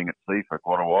after being at sea for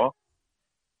quite a while.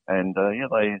 And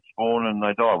they spawn and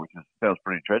they die, which sounds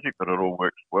pretty tragic, but it all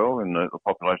works well, and the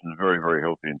population is very, very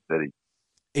healthy and steady.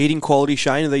 Eating quality,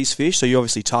 Shane, of these fish? So you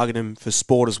obviously target them for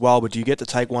sport as well, but do you get to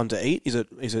take one to eat?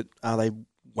 Are they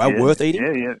worth eating?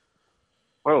 Yeah.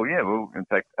 Well, in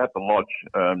fact, at the lodge,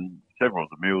 several of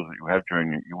the meals that you have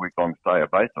during your week-long stay are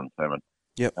based on salmon.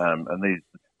 Yep. And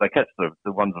they catch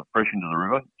the ones that are fresh into the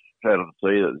river, straight out of the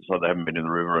sea, so they haven't been in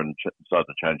the river and start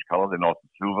to change colour. They're nice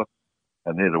and silver,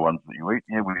 and they're the ones that you eat.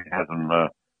 Yeah, we have them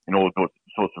in all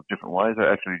sorts of different ways. They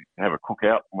actually have a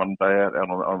cookout one day out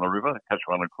on the river, catch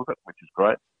one and cook it, which is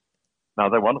great. No,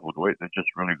 they're wonderful to eat. They're just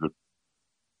really good.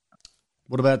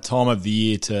 What about time of the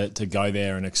year to go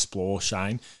there and explore,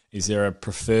 Shane? Is there a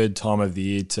preferred time of the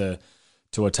year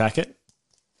to attack it?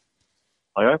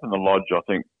 I open the lodge, I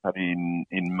think,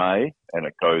 in May, and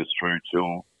it goes through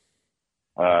till,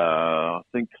 I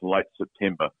think, late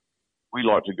September. We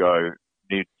like to go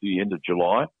near the end of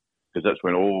July, because that's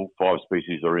when all 5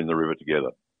 species are in the river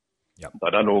together. Yep. They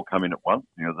don't all come in at once.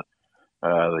 The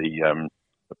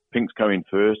pinks come in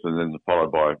first, and then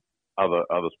followed by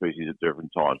other species at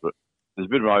different times. But there's a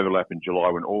bit of an overlap in July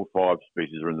when all 5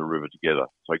 species are in the river together.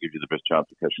 So it gives you the best chance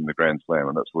of catching the Grand Slam,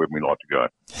 and that's where we like to go.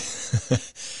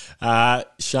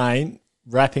 Shane,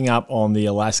 wrapping up on the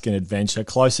Alaskan adventure,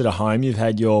 closer to home, you've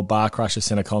had your Bar Crusher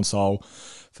Centre Console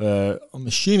for, I'm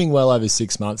assuming, well over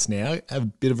 6 months now. Have a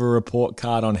bit of a report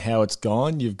card on how it's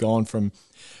gone. You've gone from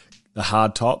the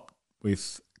hard top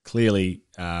with clearly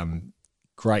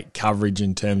great coverage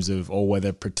in terms of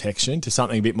all-weather protection to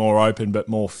something a bit more open but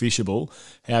more fishable.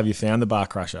 How have you found the Bar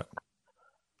Crusher?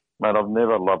 Mate, I've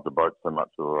never loved a boat so much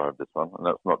as I have this one. And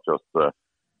that's not just, trying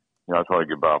to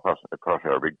give Bar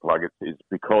Crusher a big plug. It's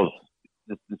because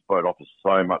this boat offers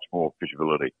so much more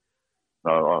fishability.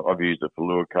 I've used it for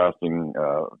lure casting,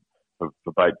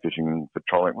 for bait fishing, for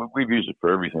trolling. We've used it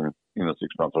for everything in the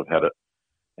 6 months I've had it.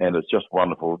 and it's just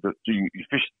wonderful. You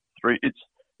fish three.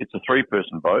 It's a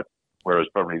 3-person boat, whereas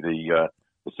probably the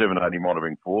 780 might have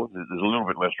been 4. There's a little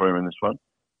bit less room in this one,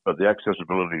 but the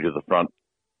accessibility to the front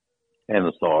and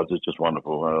the sides is just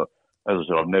wonderful. As I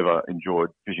said, I've never enjoyed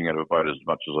fishing out of a boat as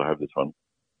much as I have this one.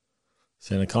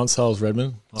 Centre consoles,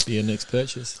 Redmond, might be your next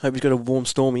purchase. Hope he's got a warm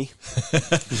Stormy.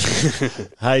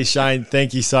 Hey, Shane,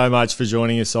 thank you so much for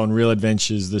joining us on Real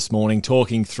Adventures this morning,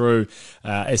 talking through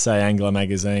SA Angler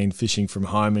magazine, fishing from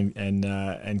home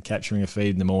and capturing a feed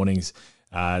in the mornings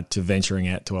to venturing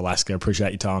out to Alaska.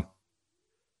 Appreciate your time.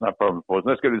 No problem, boys.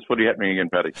 Let's get this footy happening again,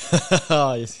 Paddy.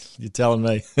 Oh, you're telling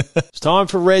me. It's time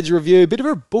for Red's review. A bit of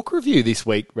a book review this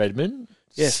week, Redmond.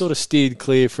 Yes. Sort of steered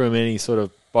clear from any sort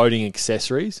of boating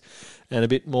accessories and a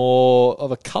bit more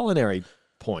of a culinary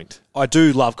point. I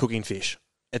do love cooking fish.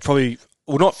 It probably,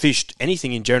 well, not fish,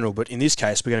 anything in general, but in this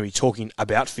case, we're going to be talking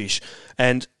about fish.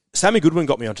 And Sammy Goodwin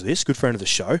got me onto this, good friend of the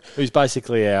show. Who's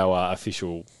basically our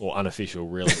official or unofficial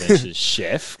Real Adventures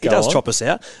chef. He does chop us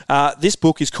out. This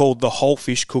book is called The Whole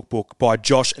Fish Cookbook by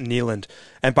Josh Nealand.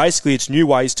 And basically, it's new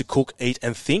ways to cook, eat,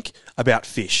 and think about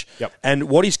fish. Yep. And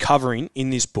what he's covering in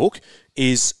this book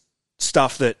is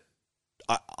stuff that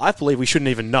I believe we shouldn't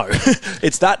even know.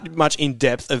 It's that much in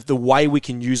depth of the way we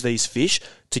can use these fish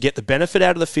to get the benefit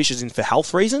out of the fish as in for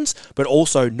health reasons, but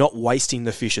also not wasting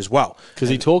the fish as well. Because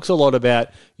he talks a lot about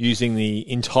using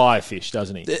the entire fish,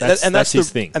 doesn't he? That's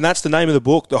his thing. And that's the name of the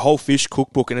book, The Whole Fish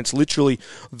Cookbook, and it's literally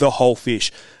the whole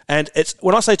fish. And it's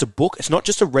when I say it's a book, it's not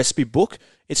just a recipe book,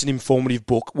 it's an informative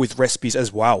book with recipes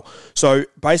as well. So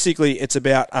basically it's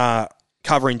about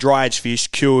covering dry-aged fish,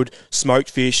 cured,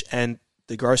 smoked fish, and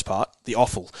the gross part, the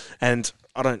offal. And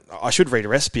I should read a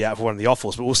recipe out for one of the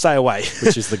offals, but we'll stay away.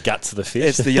 Which is the guts of the fish.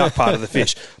 It's the yuck part of the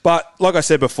fish. But like I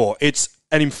said before, it's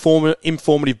an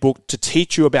informative book to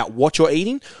teach you about what you're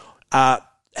eating, how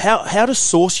to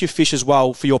source your fish as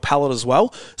well for your palate as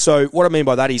well. So what I mean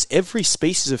by that is every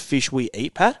species of fish we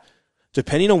eat, Pat,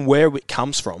 depending on where it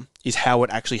comes from, is how it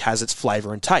actually has its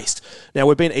flavour and taste. Now,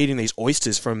 we've been eating these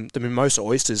oysters from the mimosa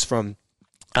oysters from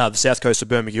the south coast of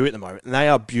Bermuda at the moment, and they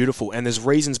are beautiful, and there's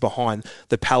reasons behind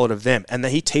the palate of them, and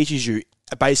he teaches you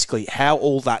basically how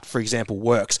all that, for example,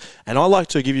 works. And I like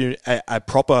to give you a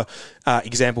proper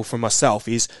example from myself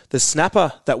is the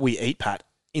snapper that we eat, Pat,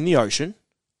 in the ocean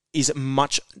is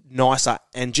much nicer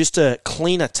and just a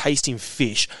cleaner tasting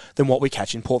fish than what we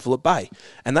catch in Port Phillip Bay,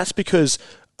 and that's because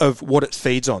of what it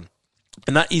feeds on.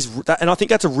 And and I think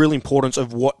that's a real importance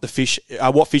of what fish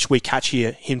we catch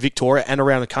here in Victoria and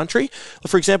around the country.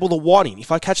 For example, the whiting.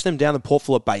 If I catch them down the Port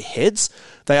Phillip Bay heads,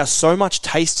 they are so much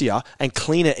tastier and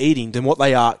cleaner eating than what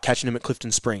they are catching them at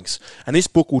Clifton Springs. And this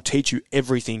book will teach you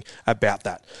everything about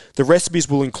that. The recipes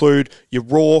will include your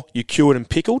raw, your cured and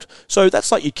pickled. So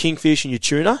that's like your kingfish and your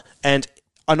tuna. And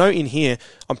I know in here,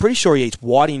 I'm pretty sure he eats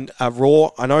whiting raw.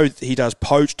 I know he does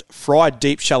poached, fried,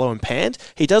 deep, shallow and panned.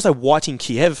 He does a whiting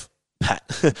Kiev, Pat,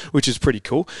 which is pretty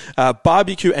cool.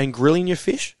 Barbecue and grilling your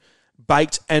fish,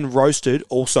 baked and roasted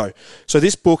also. So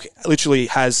this book literally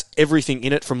has everything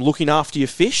in it from looking after your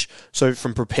fish, so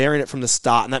from preparing it from the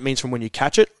start, and that means from when you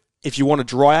catch it, if you want to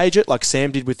dry age it, like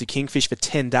Sam did with the kingfish for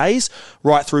 10 days,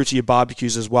 right through to your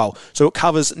barbecues as well. So it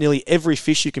covers nearly every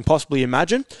fish you can possibly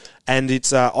imagine, and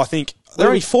it's, I think, they're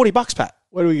only $40, Pat.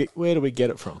 Where do we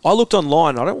get it from? I looked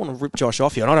online. I don't want to rip Josh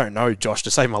off here, and I don't know Josh to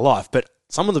save my life, but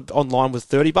some of the online was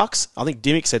 $30. I think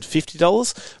Dimmick said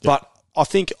 $50, but I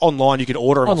think online you can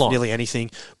order them for nearly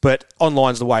anything. But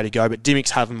online's the way to go. But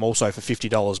Dimmick's have them also for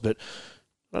 $50. But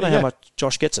I don't know how much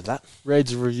Josh gets of that.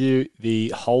 Red's review,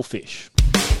 The Whole Fish.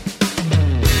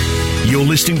 You're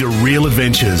listening to Real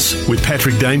Adventures with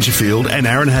Patrick Dangerfield and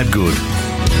Aaron Hadgood.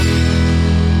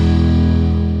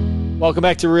 Welcome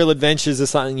back to Real Adventures. There's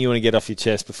something you want to get off your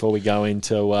chest before we go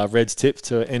into Red's tip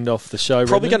to end off the show.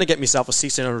 Probably going to get myself a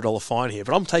 $1,600 fine here,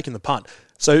 but I'm taking the punt.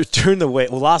 So during the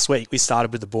week, last week we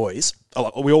started with the boys.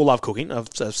 We all love cooking. I've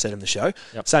said in the show.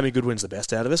 Yep. Sammy Goodwin's the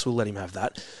best out of us. We'll let him have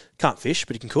that. Can't fish,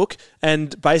 but he can cook.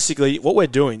 And basically what we're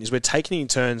doing is we're taking in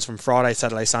turns from Friday,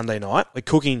 Saturday, Sunday night. We're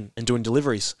cooking and doing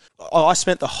deliveries. I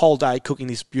spent the whole day cooking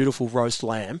this beautiful roast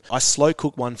lamb. I slow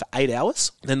cooked one for 8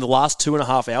 hours. Then the last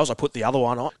 2.5 hours, I put the other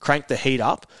one on, cranked the heat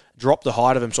up, dropped the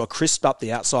height of them so I crisped up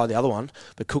the outside of the other one,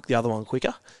 but cooked the other one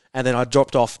quicker. And then I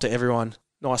dropped off to everyone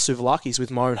nice souvlakis with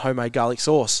my own homemade garlic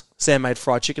sauce. Sam made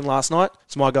fried chicken last night.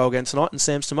 It's my go again tonight, and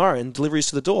Sam's tomorrow. And deliveries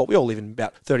to the door. We all live in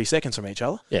about 30 seconds from each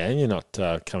other. Yeah, and you're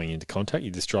not coming into contact.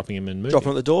 You're just dropping them and moving. Drop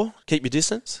them at the door. Keep your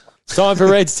distance. It's time for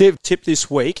Red's tip. Tip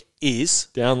this week is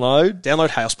Download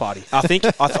House Party. I think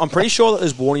I'm pretty sure that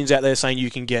there's warnings out there saying you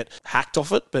can get hacked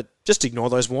off it, but just ignore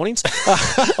those warnings.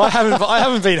 I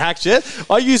haven't been hacked yet.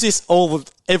 I use this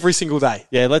every single day.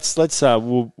 Yeah,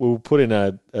 we'll put in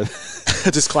a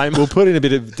disclaimer. We'll put in a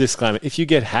bit of disclaimer. If you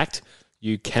get hacked,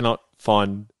 you cannot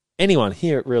find anyone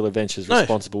here at Real Adventures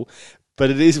responsible. But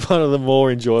it is one of the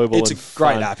more enjoyable. It's a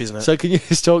great app, isn't it? So can you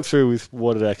just talk through with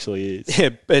what it actually is? Yeah,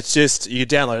 it's just you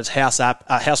download its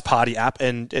House Party app,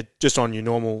 and it just on your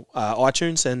normal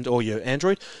iTunes or your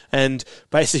Android, and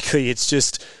basically it's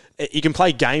just you can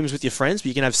play games with your friends, but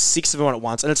you can have 6 of them on at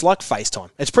once, and it's like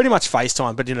FaceTime. It's pretty much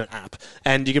FaceTime, but in an app,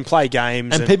 and you can play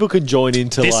games, and people can join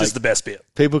into. This is the best bit.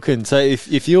 People can. So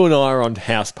if you and I are on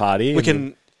House Party, we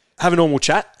can have a normal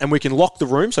chat, and we can lock the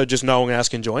room so just no one else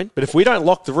can join. But if we don't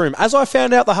lock the room, as I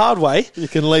found out the hard way, you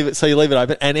can leave it. So you leave it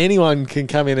open, and anyone can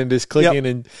come in and just click in.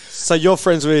 And so you're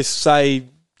friends with, say,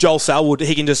 Joel Selwood.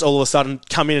 He can just all of a sudden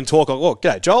come in and talk. Like, oh,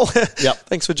 g'day, Joel. Yep.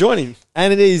 Thanks for joining.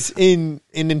 And it is in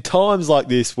times like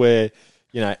this where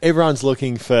everyone's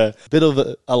looking for a bit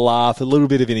of a laugh, a little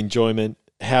bit of an enjoyment.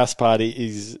 House Party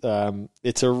is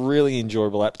it's a really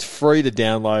enjoyable app. It's free to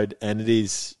download, and it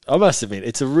is, I must admit,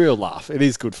 it's a real laugh. It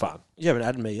is good fun. You haven't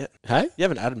added me yet. Hey? You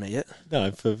haven't added me yet.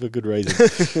 No, for good reason.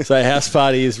 So House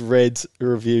Party is Red's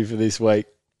review for this week.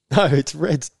 No, it's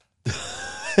Red's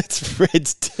it's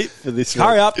Red's tip for this week.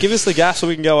 Hurry up, give us the gas so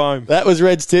we can go home. That was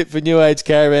Red's tip for New Age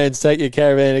Caravans. Take your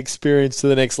caravan experience to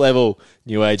the next level.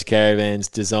 New Age Caravans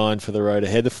designed for the road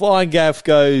ahead. The flying gaff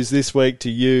goes this week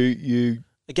to you.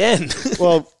 Again.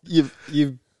 Well,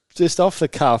 you've just off the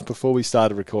cuff before we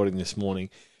started recording this morning,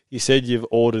 you said you've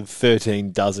ordered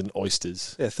 13 dozen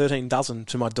oysters. Yeah, 13 dozen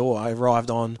to my door. I arrived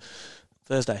on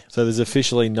Thursday. So there's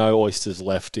officially no oysters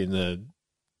left in the...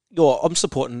 I'm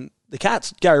supporting the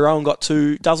Cats. Gary Rowan got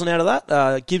 2 dozen out of that.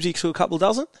 Gibbsy took a couple of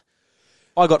dozen.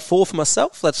 I got 4 for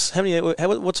myself. That's how many?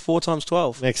 What's 4 times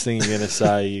 12? Next thing you're going to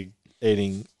say,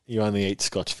 you only eat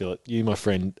Scotch fillet. You, my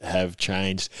friend, have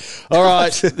changed. All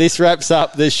right, this wraps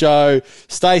up the show.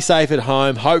 Stay safe at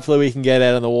home. Hopefully we can get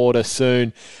out on the water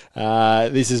soon.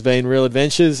 This has been Real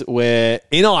Adventures. We're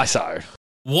in ISO.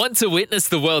 Want to witness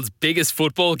the world's biggest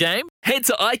football game? Head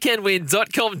to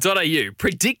iCanWin.com.au,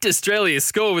 predict Australia's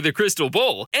score with a crystal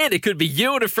ball, and it could be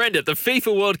you and a friend at the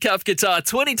FIFA World Cup Qatar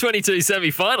 2022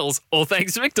 semi-finals, all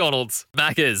thanks to McDonald's.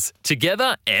 Maccas,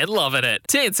 together and loving it.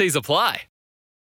 TNCs apply.